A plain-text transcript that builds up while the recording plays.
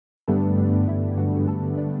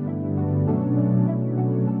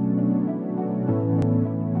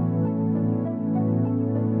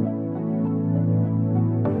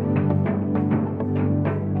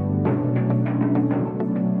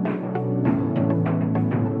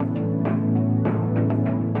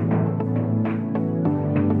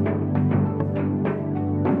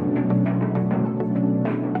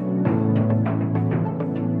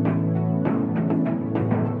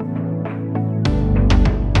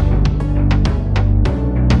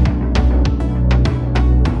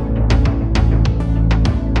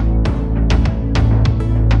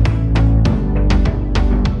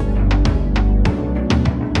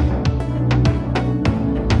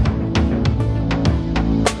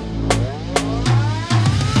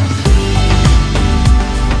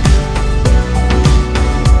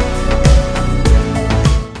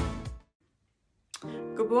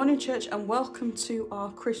church, and welcome to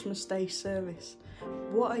our Christmas Day service.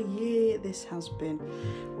 What a year this has been.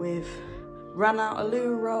 We've ran out of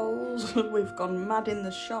loo rolls, we've gone mad in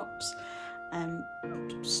the shops,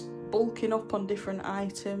 bulking up on different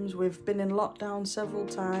items. We've been in lockdown several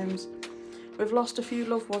times. We've lost a few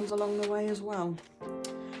loved ones along the way as well,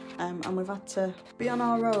 and we've had to be on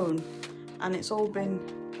our own, and it's all been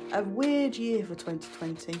a weird year for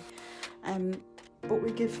 2020. But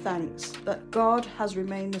we give thanks that God has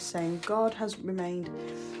remained the same. God has remained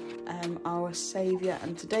our Saviour,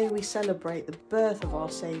 and today we celebrate the birth of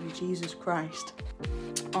our Saviour, Jesus Christ,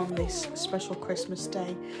 on this special Christmas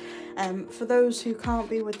day. For those who can't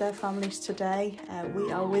be with their families today,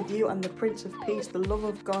 we are with you, and the Prince of Peace, the love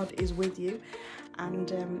of God, is with you.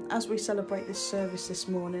 And as we celebrate this service this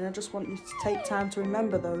morning, I just want you to take time to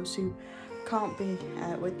remember those who can't be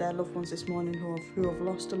with their loved ones this morning, who have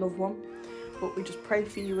lost a loved one. But we just pray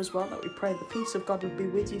for you as well, that we pray the peace of God would be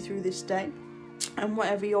with you through this day, and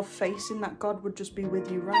whatever you're facing, that God would just be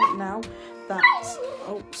with you right now.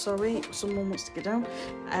 Oh, sorry, someone wants to get down.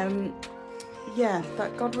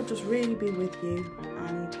 That God would just really be with you,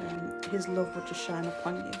 and his love would just shine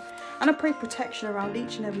upon you. And I pray protection around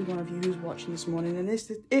each and every one of you who's watching this morning. And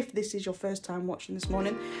if this is your first time watching this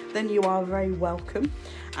morning, then you are very welcome.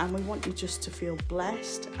 And we want you just to feel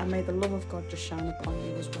blessed, and may the love of God just shine upon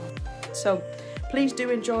you as well. So please do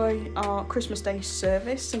enjoy our Christmas Day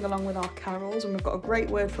service, sing along with our carols, and we've got a great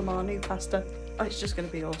word from our new pastor. Oh, it's just going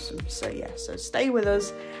to be awesome. So stay with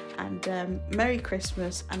us, and Merry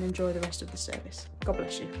Christmas, and enjoy the rest of the service. God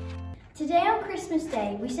bless you. Today on Christmas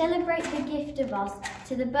Day, we celebrate the gift of us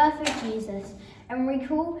to the birth of Jesus, and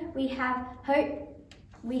recall we have hope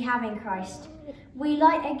we have in Christ. We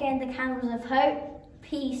light again the candles of hope,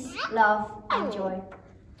 peace, love and joy.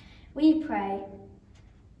 We pray.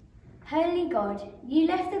 Holy God, you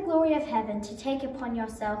left the glory of heaven to take upon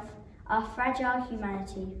yourself our fragile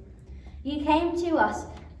humanity. You came to us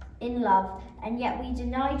in love, and yet we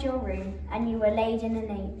denied your room, and you were laid in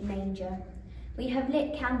a manger. We have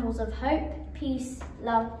lit candles of hope, peace,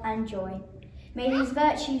 love and joy. May these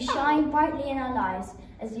virtues shine brightly in our lives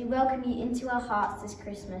as we welcome you into our hearts this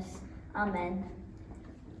Christmas. Amen.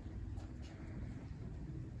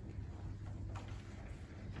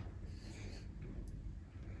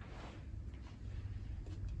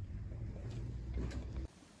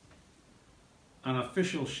 An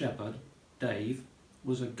official shepherd, Dave,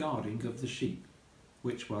 was a guarding of the sheep,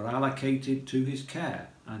 which were allocated to his care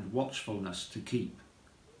and watchfulness to keep,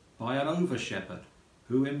 by an over-shepherd,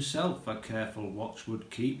 who himself a careful watch would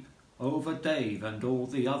keep over Dave and all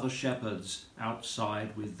the other shepherds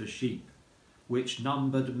outside with the sheep, which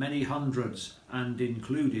numbered many hundreds and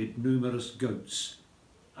included numerous goats,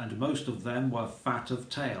 and most of them were fat of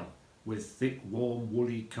tail, with thick warm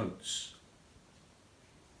woolly coats.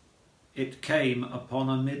 It came upon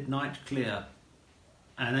a midnight clear,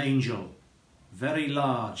 an angel, very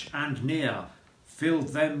large and near, filled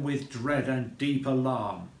them with dread and deep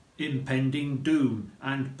alarm, impending doom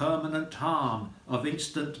and permanent harm of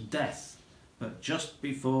instant death. But just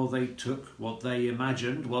before they took what they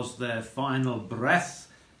imagined was their final breath,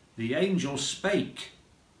 the angel spake.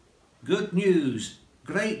 Good news,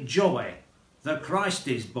 great joy, the Christ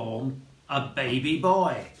is born, a baby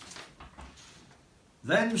boy.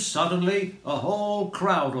 Then suddenly a whole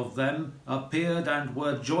crowd of them appeared and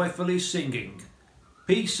were joyfully singing,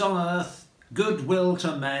 peace on earth, goodwill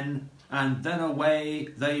to men, and then away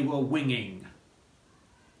they were winging.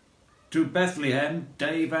 To Bethlehem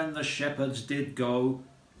Dave and the shepherds did go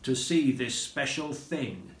to see this special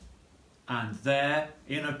thing, and there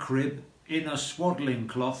in a crib, in a swaddling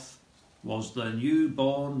cloth, was the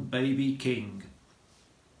newborn baby king.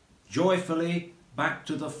 Joyfully back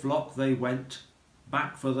to the flock they went,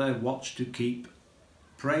 back for their watch to keep,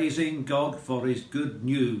 praising God for his good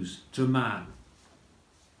news to man.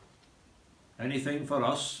 Anything for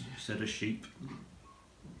us, said a sheep.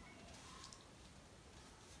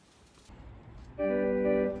 Ding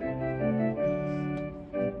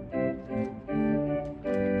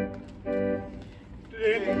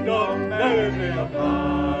dong, merrily up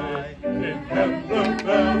high, in heaven the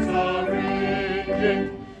bells are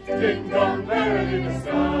ringing. Ding dong, merrily the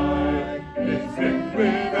sky is ringed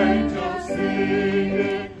with angels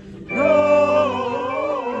singing.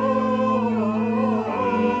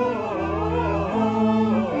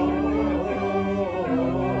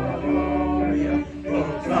 Gloria,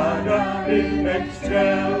 Hosanna in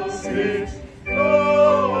excelsis.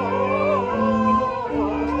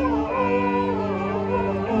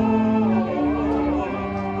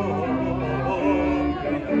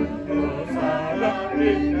 Hosanna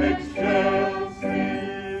in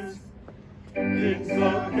excelsis.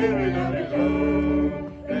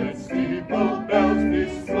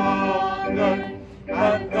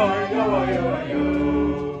 and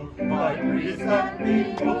I-yo, my priest and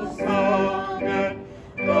people sung it.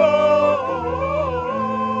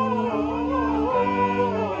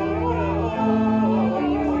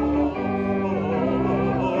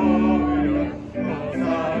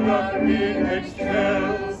 Hosanna in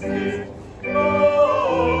excelsis,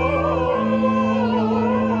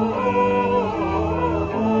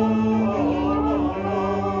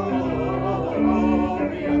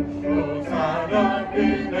 Hosanna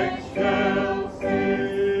in excelsis.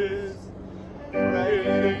 Praise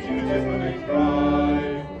the beautifully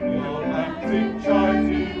cry, your acting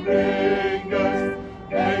charity ringers,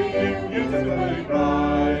 may you beautifully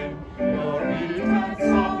rhyme, your mute and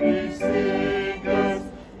softly singers.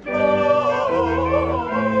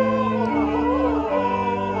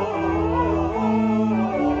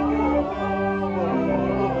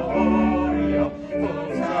 Gloria,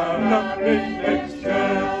 Hosanna in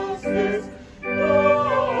excelsis.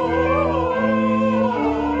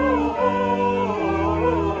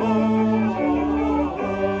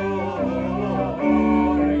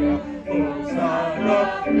 Hosanna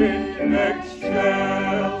in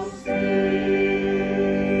excelsis.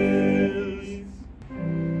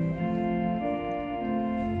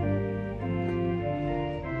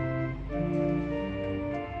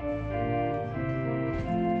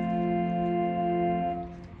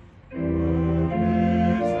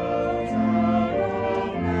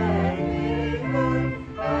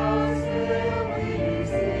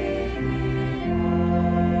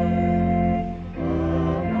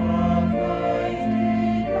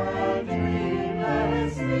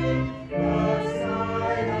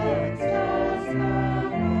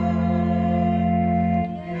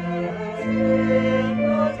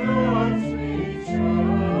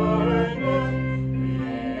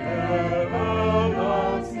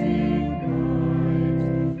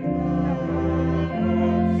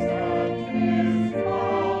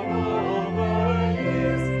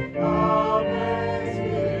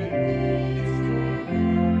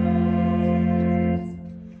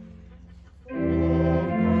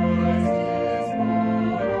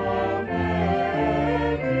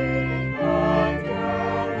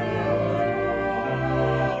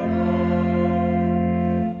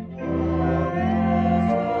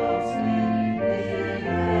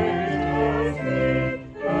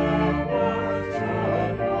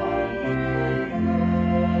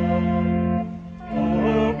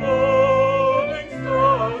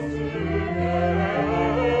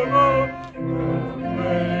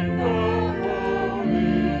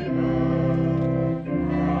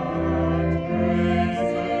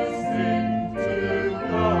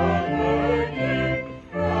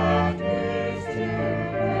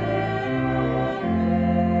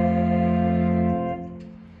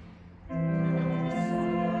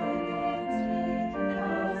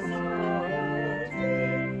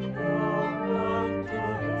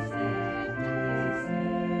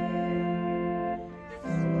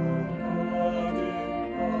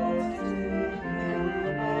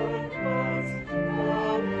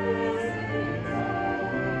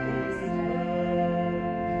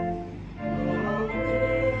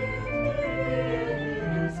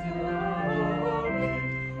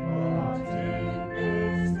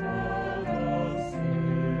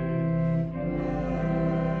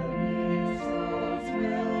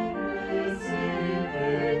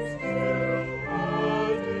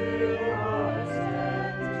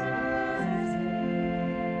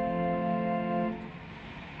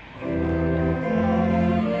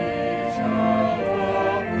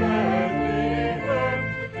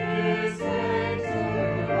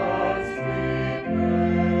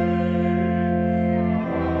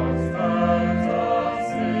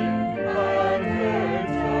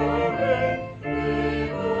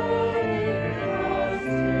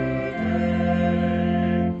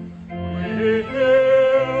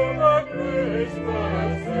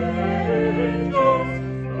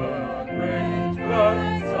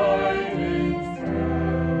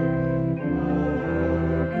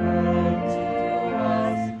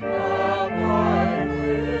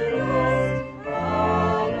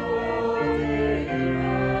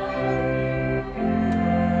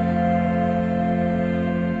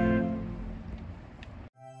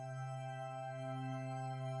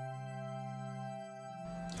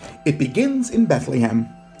 It begins in Bethlehem,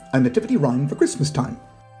 a nativity rhyme for Christmas time.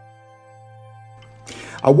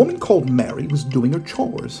 A woman called Mary was doing her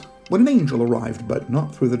chores when an angel arrived, but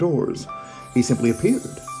not through the doors. He simply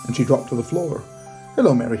appeared, and she dropped to the floor.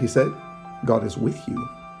 "Hello, Mary," he said. "God is with you."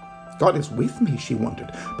 "God is with me," she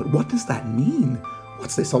wondered. "But what does that mean?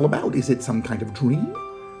 What's this all about? Is it some kind of dream?"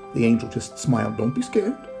 The angel just smiled. "Don't be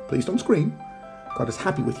scared. Please don't scream. God is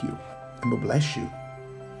happy with you and will bless you.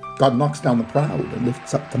 God knocks down the proud and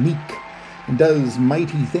lifts up the meek, and does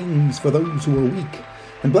mighty things for those who are weak,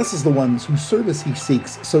 and blesses the ones whose service he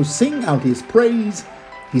seeks. So sing out his praise.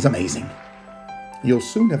 He's amazing. You'll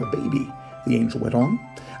soon have a baby, the angel went on,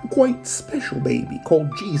 a quite special baby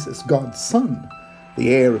called Jesus, God's Son. The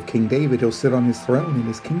heir of King David, he'll sit on his throne, and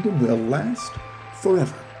his kingdom will last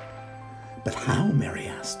forever. But how? Mary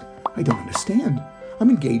asked. I don't understand. I'm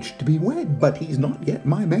engaged to be wed, but he's not yet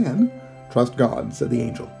my man. Trust God, said the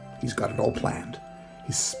angel. He's got it all planned.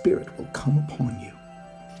 His spirit will come upon you.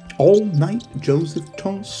 All night Joseph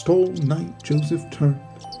tossed, all night Joseph turned.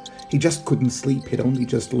 He just couldn't sleep. He'd only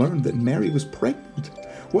just learned that Mary was pregnant.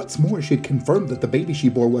 What's more, she'd confirmed that the baby she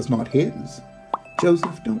bore was not his.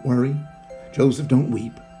 Joseph, don't worry. Joseph, don't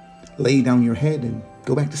weep. Lay down your head and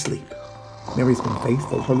go back to sleep. Mary's been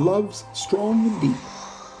faithful. Her love's strong and deep.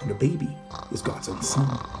 And her baby is God's own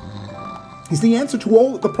son. He's the answer to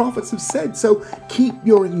all that the prophets have said. So keep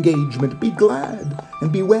your engagement. Be glad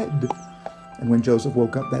and be wed. And when Joseph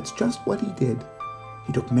woke up, that's just what he did.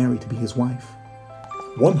 He took Mary to be his wife.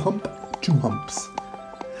 1 hump, 2 humps.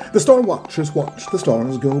 The star watchers watched the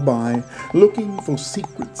stars go by, looking for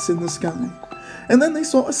secrets in the sky. And then they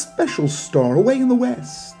saw a special star away in the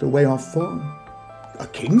west, away off far. A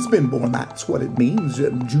king's been born, that's what it means,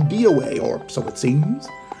 Judea way, or so it seems.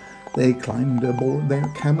 They climbed aboard their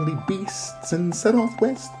camely beasts and set off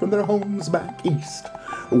west from their homes back east.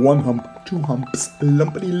 1 hump, 2 humps,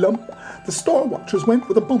 lumpity lump. The star watchers went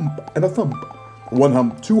with a bump and a thump. 1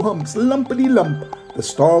 hump, 2 humps, lumpity lump. The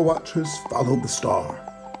star watchers followed the star.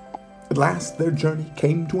 At last their journey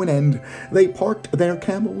came to an end. They parked their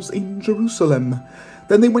camels in Jerusalem.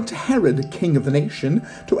 Then they went to Herod, king of the nation,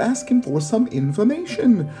 to ask him for some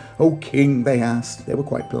information. "O king," they asked, they were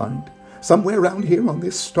quite polite, "somewhere round here on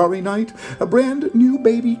this starry night, a brand new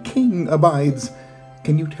baby king abides.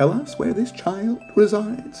 Can you tell us where this child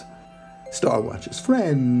resides?" "Star Watcher's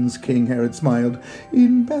friends," King Herod smiled,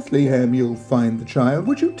 "in Bethlehem you'll find the child.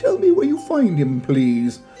 Would you tell me where you find him,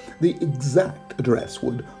 please? The exact address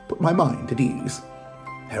would put my mind at ease."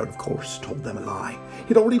 Herod, of course, told them a lie.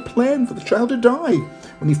 He'd already planned for the child to die.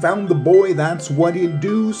 When he found the boy, that's what he'd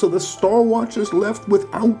do. So the Star Watchers left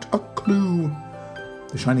without a clue.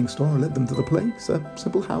 The shining star led them to the place, a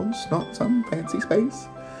simple house, not some fancy space.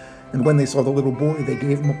 And when they saw the little boy, they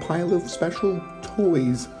gave him a pile of special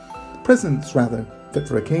toys. Presents, rather, fit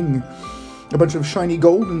for a king. A bunch of shiny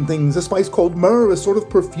golden things, a spice called myrrh, a sort of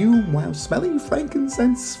perfume, while smelly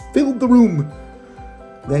frankincense filled the room.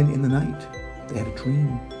 Then in the night, they had a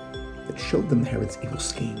dream that showed them Herod's evil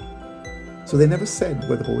scheme. So they never said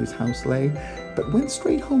where the boy's house lay, but went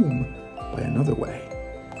straight home by another way.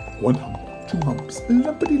 1 hump, 2 humps,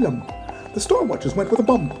 lumpity lump. The Star Watchers went with a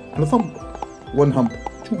bump and a thump. 1 hump,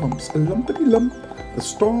 2 humps, lumpity lump. The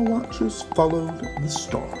Star Watchers followed the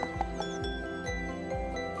star.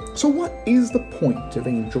 So what is the point of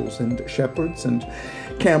angels and shepherds and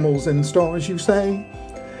camels and stars, you say?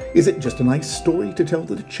 Is it just a nice story to tell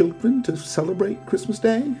to the children to celebrate Christmas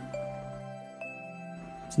Day?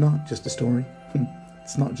 It's not just a story.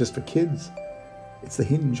 It's not just for kids. It's the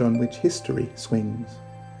hinge on which history swings.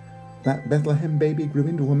 That Bethlehem baby grew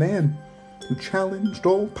into a man who challenged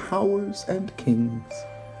all powers and kings.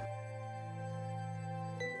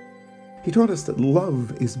 He taught us that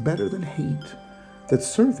love is better than hate, that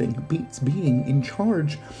serving beats being in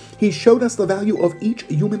charge. He showed us the value of each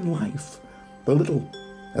human life, the little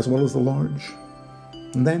as well as the large.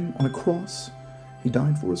 And then, on a cross, he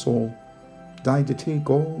died for us all, died to take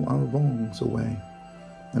all our wrongs away,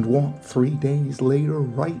 and walked 3 days later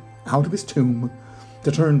right out of his tomb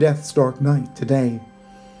to turn death's dark night to day.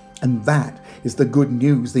 And that is the good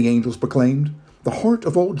news the angels proclaimed, the heart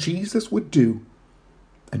of all Jesus would do.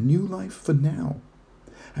 A new life for now,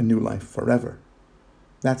 a new life forever.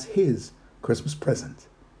 That's his Christmas present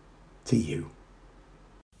to you.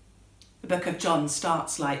 The book of John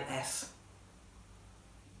starts like this.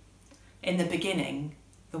 In the beginning,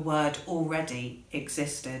 the Word already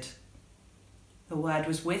existed. The Word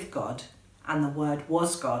was with God, and the Word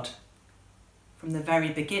was God. From the very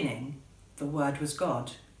beginning, the Word was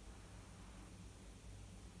God.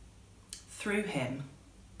 Through him,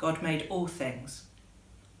 God made all things.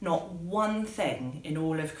 Not one thing in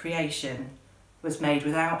all of creation was made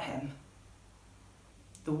without him.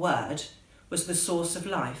 The Word was the source of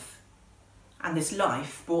life, and this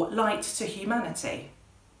life brought light to humanity.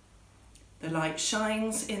 The light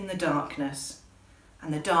shines in the darkness,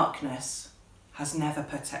 and the darkness has never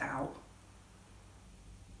put it out.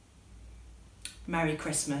 Merry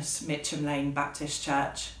Christmas, Mitcham Lane Baptist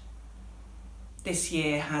Church. This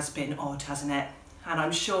year has been odd, hasn't it? And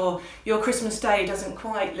I'm sure your Christmas day doesn't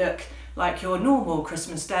quite look like your normal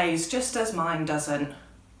Christmas days, just as mine doesn't.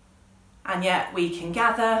 And yet we can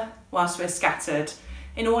gather whilst we're scattered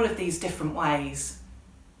in all of these different ways.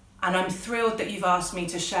 And I'm thrilled that you've asked me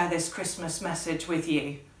to share this Christmas message with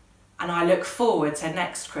you. And I look forward to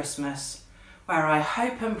next Christmas, where I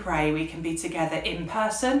hope and pray we can be together in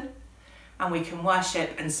person and we can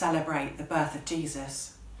worship and celebrate the birth of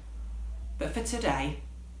Jesus. But for today,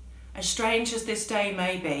 as strange as this day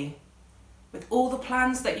may be, with all the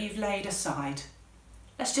plans that you've laid aside,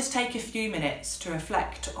 let's just take a few minutes to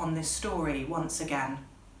reflect on this story once again.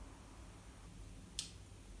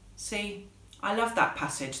 See, I love that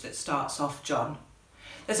passage that starts off John.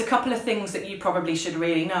 There's a couple of things that you probably should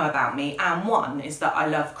really know about me, and one is that I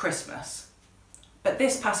love Christmas. But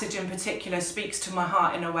this passage in particular speaks to my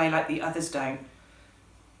heart in a way like the others don't.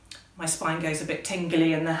 My spine goes a bit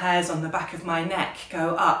tingly and the hairs on the back of my neck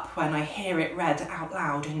go up when I hear it read out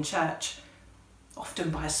loud in church,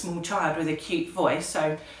 often by a small child with a cute voice,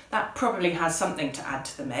 so that probably has something to add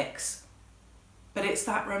to the mix. But it's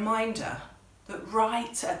that reminder that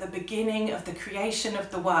right at the beginning of the creation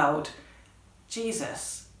of the world,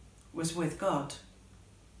 Jesus was with God.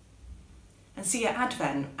 And see, at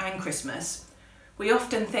Advent and Christmas, we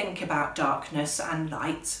often think about darkness and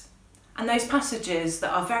light, and those passages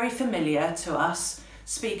that are very familiar to us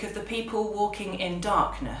speak of the people walking in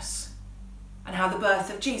darkness and how the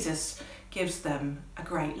birth of Jesus gives them a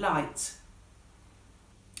great light.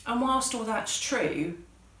 And whilst all that's true,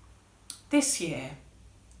 this year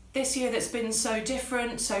that's been so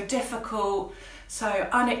different, so difficult, so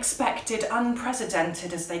unexpected,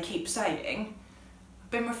 unprecedented, as they keep saying,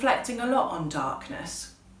 I've been reflecting a lot on darkness.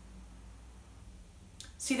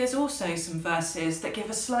 See, there's also some verses that give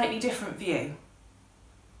a slightly different view.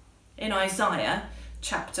 In Isaiah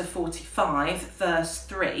chapter 45, verse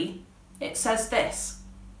 3, it says this: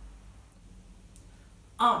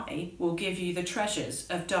 I will give you the treasures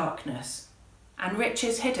of darkness and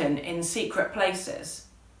riches hidden in secret places,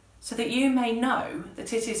 so that you may know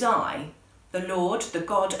that it is I, the Lord, the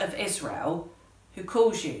God of Israel, who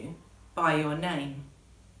calls you by your name.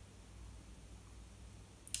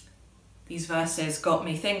 These verses got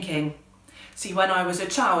me thinking. See, when I was a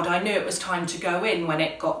child, I knew it was time to go in when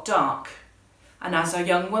it got dark. And as a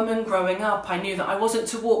young woman growing up, I knew that I wasn't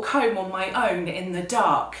to walk home on my own in the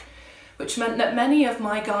dark, which meant that many of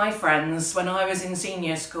my guy friends, when I was in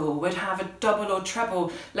senior school, would have a double or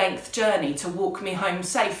treble length journey to walk me home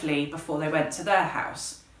safely before they went to their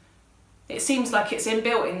house. It seems like it's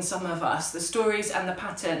inbuilt in some of us, the stories and the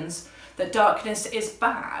patterns, that darkness is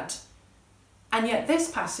bad. And yet this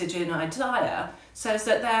passage in Isaiah says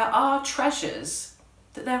that there are treasures,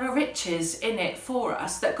 that there are riches in it for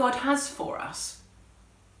us, that God has for us.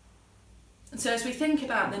 And so as we think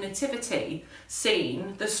about the nativity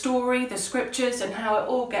scene, the story, the scriptures, and how it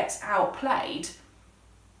all gets outplayed,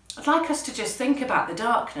 I'd like us to just think about the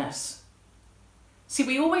darkness. See,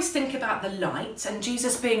 we always think about the light and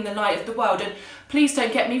Jesus being the light of the world, and please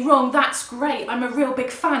don't get me wrong, that's great. I'm a real big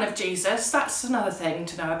fan of Jesus. That's another thing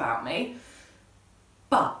to know about me.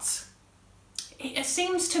 But it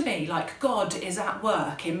seems to me like God is at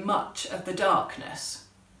work in much of the darkness.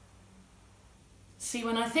 See,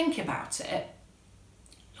 when I think about it,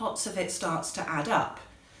 lots of it starts to add up.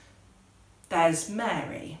 There's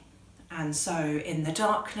Mary, and so in the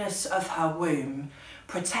darkness of her womb,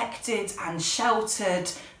 protected and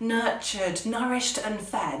sheltered, nurtured, nourished and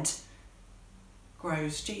fed,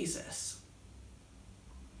 grows Jesus.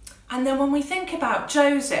 And then when we think about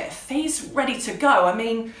Joseph, he's ready to go. I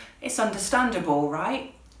mean, it's understandable,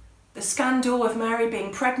 right? The scandal of Mary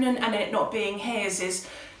being pregnant and it not being his is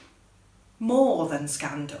more than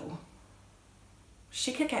scandal.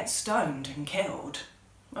 She could get stoned and killed.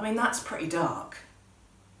 I mean, that's pretty dark.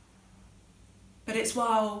 But it's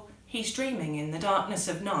while he's dreaming in the darkness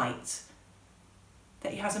of night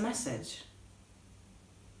that he has a message.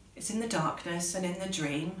 It's in the darkness and in the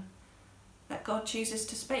dream that God chooses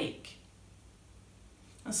to speak.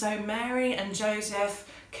 And so Mary and Joseph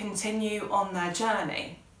continue on their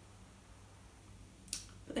journey.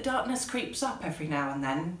 But the darkness creeps up every now and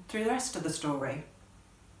then through the rest of the story.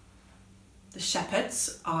 The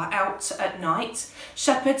shepherds are out at night,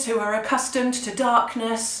 shepherds who are accustomed to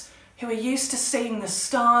darkness, who are used to seeing the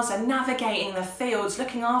stars and navigating the fields,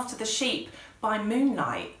 looking after the sheep by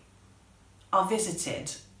moonlight, are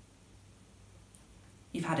visited.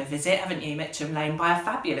 You've had a visit, haven't you, Mitcham Lane, by a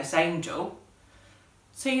fabulous angel.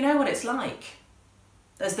 So you know what it's like.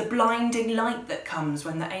 There's the blinding light that comes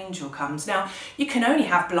when the angel comes. Now, you can only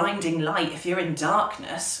have blinding light if you're in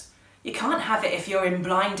darkness. You can't have it if you're in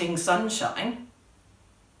blinding sunshine.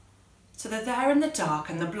 So they're there in the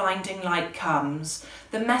dark and the blinding light comes.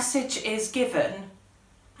 The message is given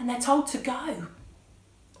and they're told to go.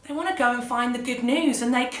 They want to go and find the good news,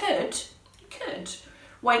 and they could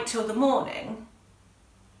wait till the morning.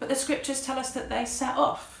 But the scriptures tell us that they set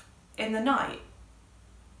off in the night.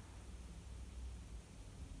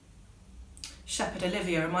 Shepherd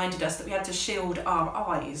Olivia reminded us that we had to shield our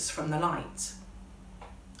eyes from the light.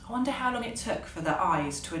 I wonder how long it took for their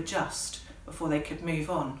eyes to adjust before they could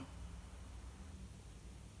move on.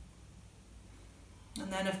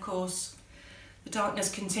 And then, of course, the darkness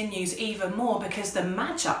continues even more because the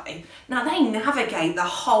Magi, now they navigate the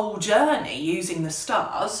whole journey using the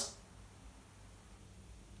stars.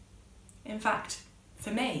 In fact, for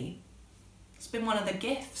me, it's been one of the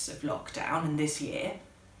gifts of lockdown and this year.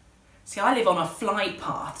 See, I live on a flight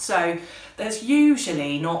path, so there's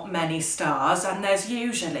usually not many stars and there's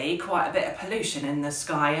usually quite a bit of pollution in the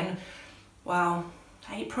sky. And, well,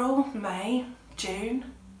 April, May, June,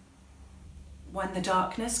 when the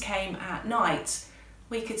darkness came at night,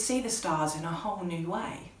 we could see the stars in a whole new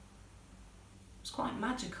way. It was quite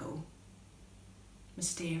magical,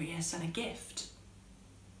 mysterious, and a gift.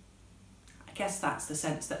 I guess that's the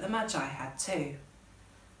sense that the Magi had too.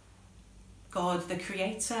 God, the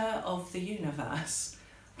creator of the universe,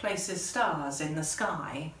 places stars in the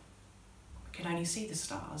sky. We can only see the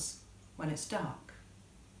stars when it's dark.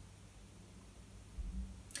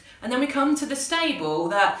 And then we come to the stable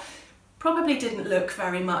that probably didn't look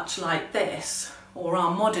very much like this, or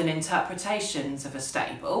our modern interpretations of a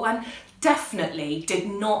stable, and definitely did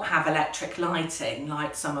not have electric lighting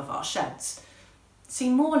like some of our sheds. It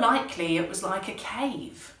seemed more likely it was like a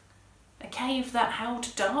cave that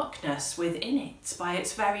held darkness within it by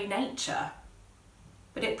its very nature.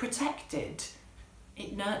 But it protected,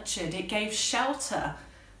 it nurtured, it gave shelter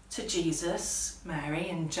to Jesus,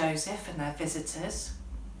 Mary and Joseph and their visitors.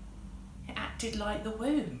 It acted like the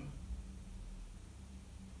womb.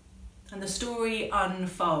 And the story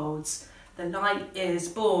unfolds. The light is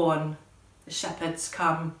born, the shepherds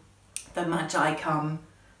come, the Magi come.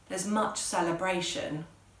 There's much celebration,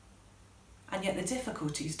 and yet the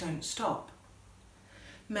difficulties don't stop.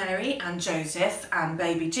 Mary and Joseph and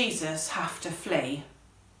baby Jesus have to flee.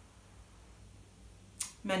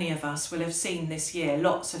 Many of us will have seen this year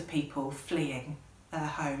lots of people fleeing their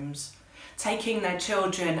homes, taking their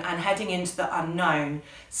children and heading into the unknown,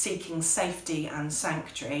 seeking safety and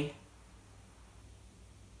sanctuary.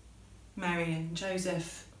 Mary and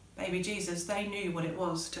Joseph, baby Jesus, they knew what it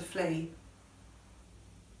was to flee.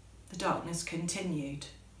 The darkness continued.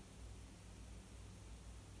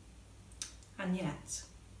 And yet,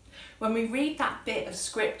 when we read that bit of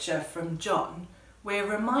scripture from John, we're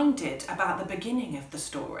reminded about the beginning of the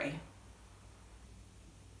story.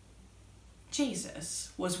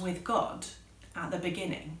 Jesus was with God at the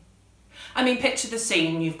beginning. I mean, picture the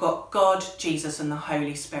scene. You've got God, Jesus and the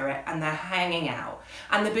Holy Spirit, and they're hanging out.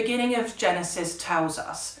 And the beginning of Genesis tells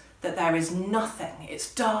us that there is nothing.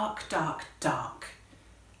 It's dark, dark, dark.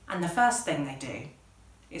 And the first thing they do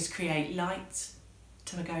is create light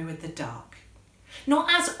to go with the dark.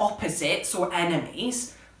 Not as opposites or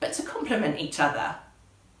enemies, but to complement each other.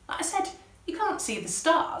 Like I said, you can't see the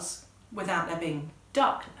stars without there being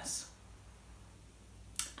darkness.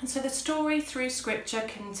 And so the story through scripture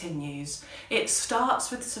continues. It starts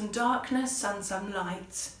with some darkness and some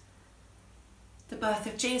light. The birth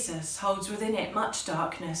of Jesus holds within it much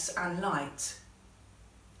darkness and light.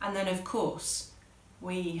 And then, of course,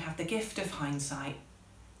 we have the gift of hindsight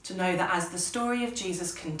to know that as the story of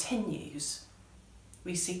Jesus continues,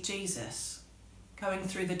 we see Jesus going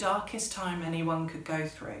through the darkest time anyone could go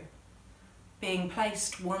through, being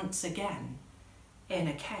placed once again in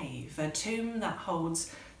a cave, a tomb that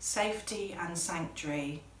holds safety and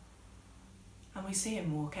sanctuary, and we see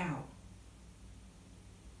him walk out.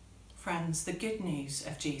 Friends, the good news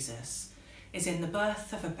of Jesus is in the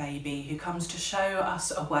birth of a baby who comes to show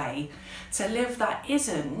us a way to live that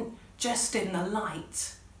isn't just in the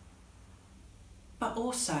light, but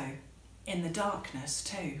also in the darkness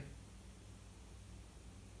too.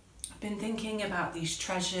 I've been thinking about these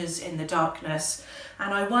treasures in the darkness,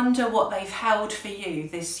 and I wonder what they've held for you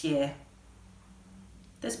this year.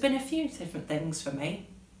 There's been a few different things for me.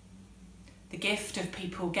 The gift of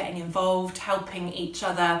people getting involved, helping each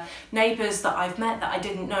other, neighbours that I've met that I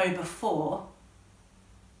didn't know before.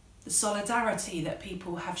 The solidarity that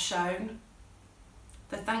people have shown.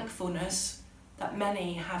 The thankfulness that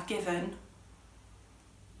many have given.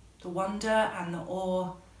 The wonder and the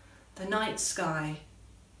awe, the night sky,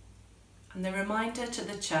 and the reminder to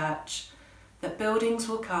the church that buildings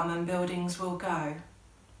will come and buildings will go,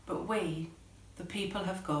 but we, the people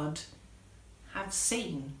of God, have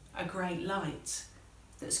seen a great light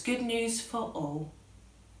that's good news for all,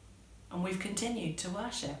 and we've continued to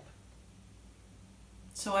worship.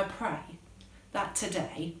 So I pray that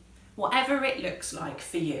today, whatever it looks like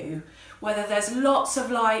for you, whether there's lots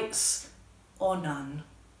of lights or none,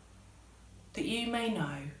 that you may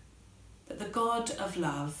know that the God of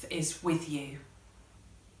love is with you,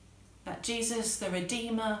 that Jesus the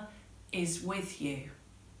Redeemer is with you,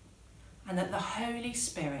 and that the Holy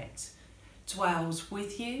Spirit dwells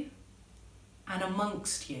with you and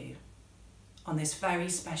amongst you on this very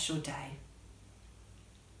special day.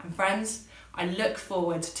 And friends, I look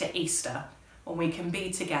forward to Easter, when we can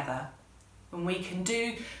be together, when we can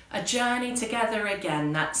do a journey together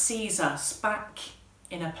again that sees us back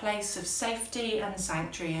in a place of safety and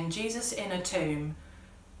sanctuary, and Jesus in a tomb,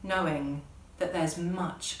 knowing that there's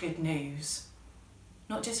much good news,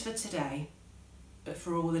 not just for today, but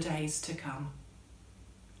for all the days to come.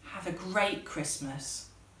 Have a great Christmas,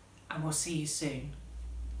 and we'll see you soon.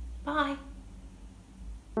 Bye.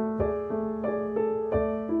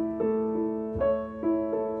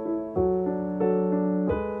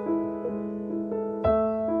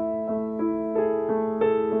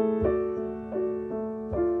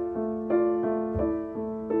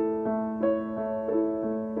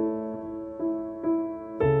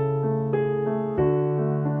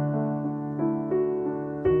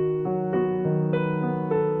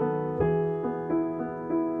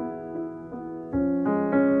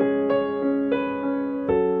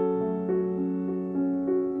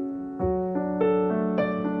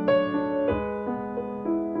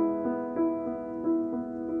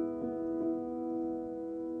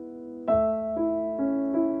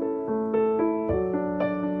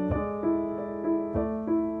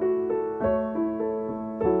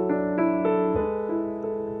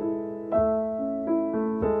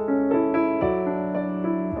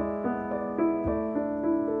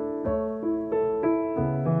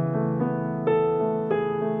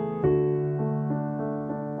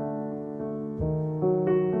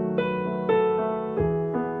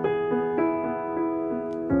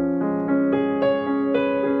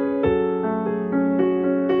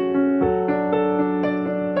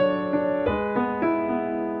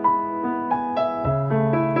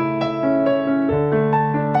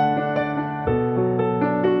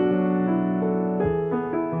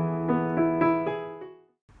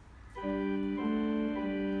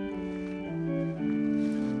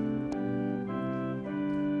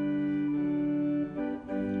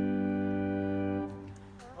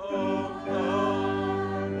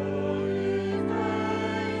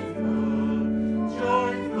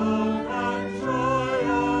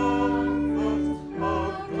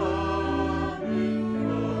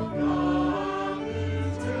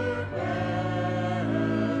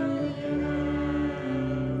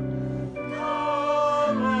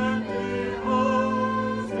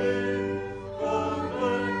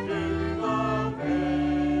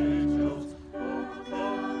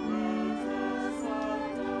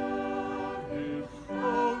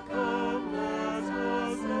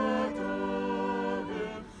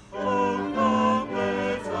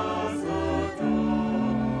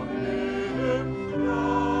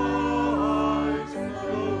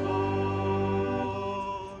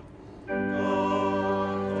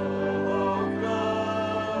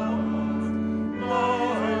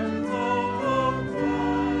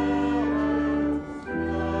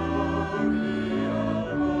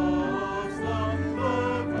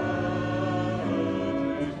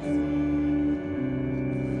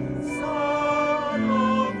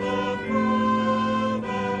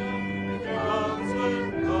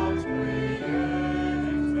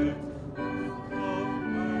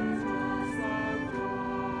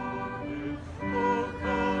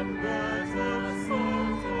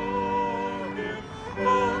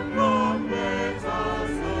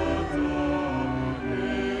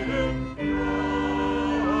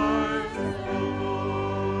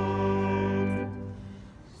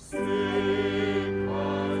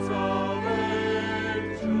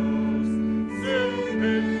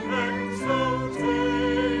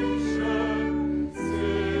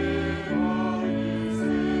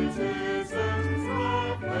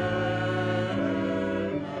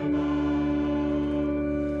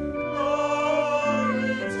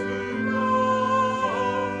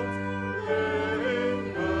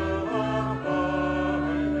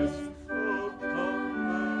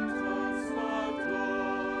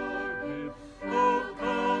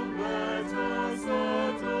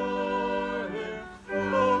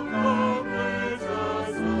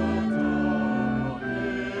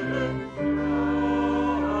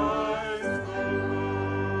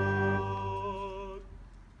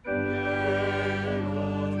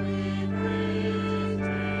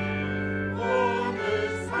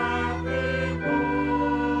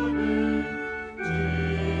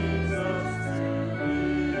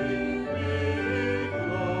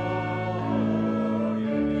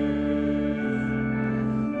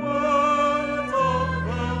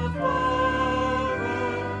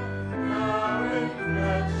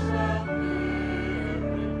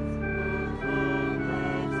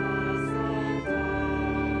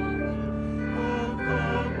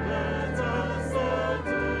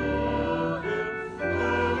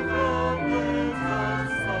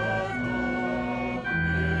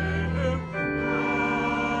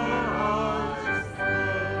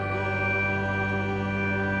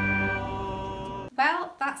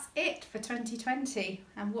 for 2020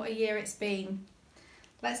 and what a year it's been.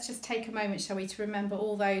 Let's just take a moment, shall we, to remember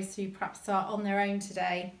all those who perhaps are on their own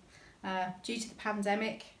today due to the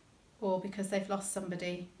pandemic or because they've lost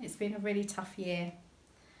somebody. It's been a really tough year.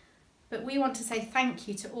 But we want to say thank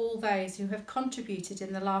you to all those who have contributed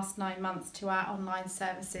in the last 9 months to our online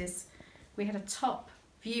services. We had a top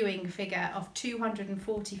viewing figure of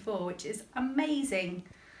 244, which is amazing.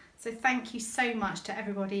 So thank you so much to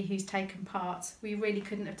everybody who's taken part. We really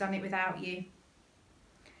couldn't have done it without you.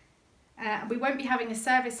 We won't be having a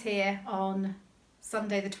service here on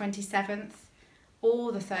Sunday the 27th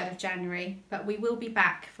or the 3rd of January, but we will be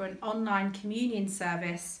back for an online communion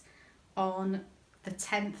service on the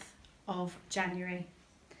 10th of January.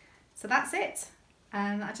 So that's it,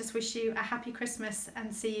 and I just wish you a happy Christmas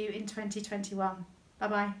and see you in 2021. Bye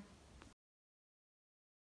bye.